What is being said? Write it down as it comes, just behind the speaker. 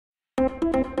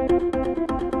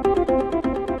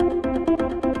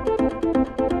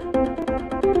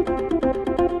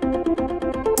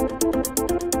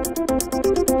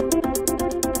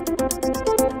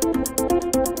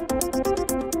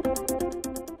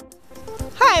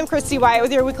Hi, I'm Christy Wyatt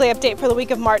with your weekly update for the week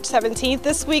of March 17th.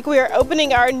 This week we are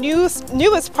opening our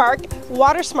newest park,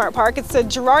 Water Smart Park. It's the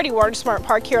Girardi Water Smart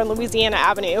Park here on Louisiana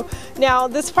Avenue. Now,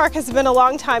 this park has been a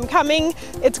long time coming.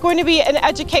 It's going to be an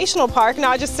educational park,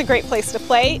 not just a great place to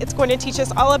play. It's going to teach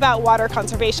us all about water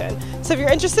conservation. So if you're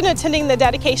interested in attending the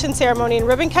dedication ceremony and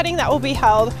ribbon cutting that will be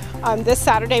held this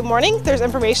Saturday morning, there's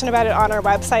information about it on our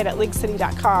website at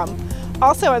leaguecity.com.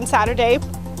 Also on Saturday,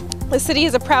 the city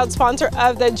is a proud sponsor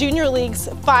of the Junior League's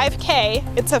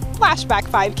 5K. It's a Flashback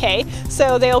 5K,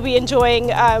 so they'll be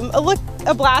enjoying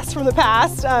a blast from the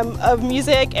past of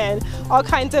music and all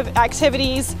kinds of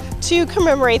activities to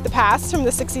commemorate the past from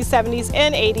the 60s, 70s,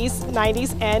 and 80s,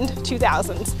 90s, and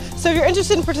 2000s. So if you're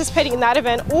interested in participating in that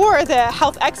event or the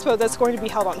Health Expo that's going to be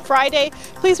held on Friday,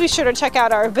 please be sure to check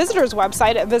out our visitors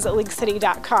website at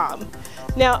visitleaguecity.com.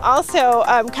 Now, also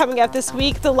coming up this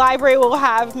week, the library will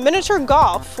have miniature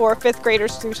golf for 5th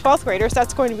graders through 12th graders.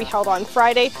 That's going to be held on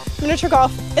Friday. Miniature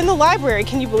golf in the library,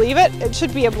 can you believe it? It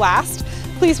should be a blast.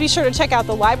 Please be sure to check out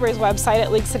the library's website at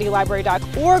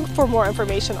leaguecitylibrary.org for more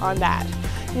information on that.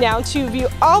 Now, to view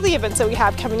all the events that we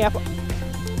have coming up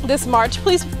this March,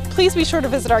 please be sure to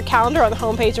visit our calendar on the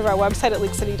homepage of our website at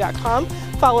leaguecity.com.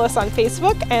 Follow us on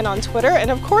Facebook and on Twitter,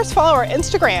 and of course follow our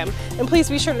Instagram. And please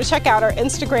be sure to check out our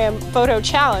Instagram photo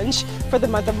challenge for the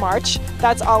month of March.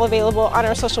 That's all available on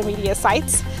our social media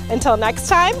sites. Until next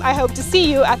time, I hope to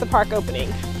see you at the park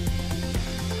opening.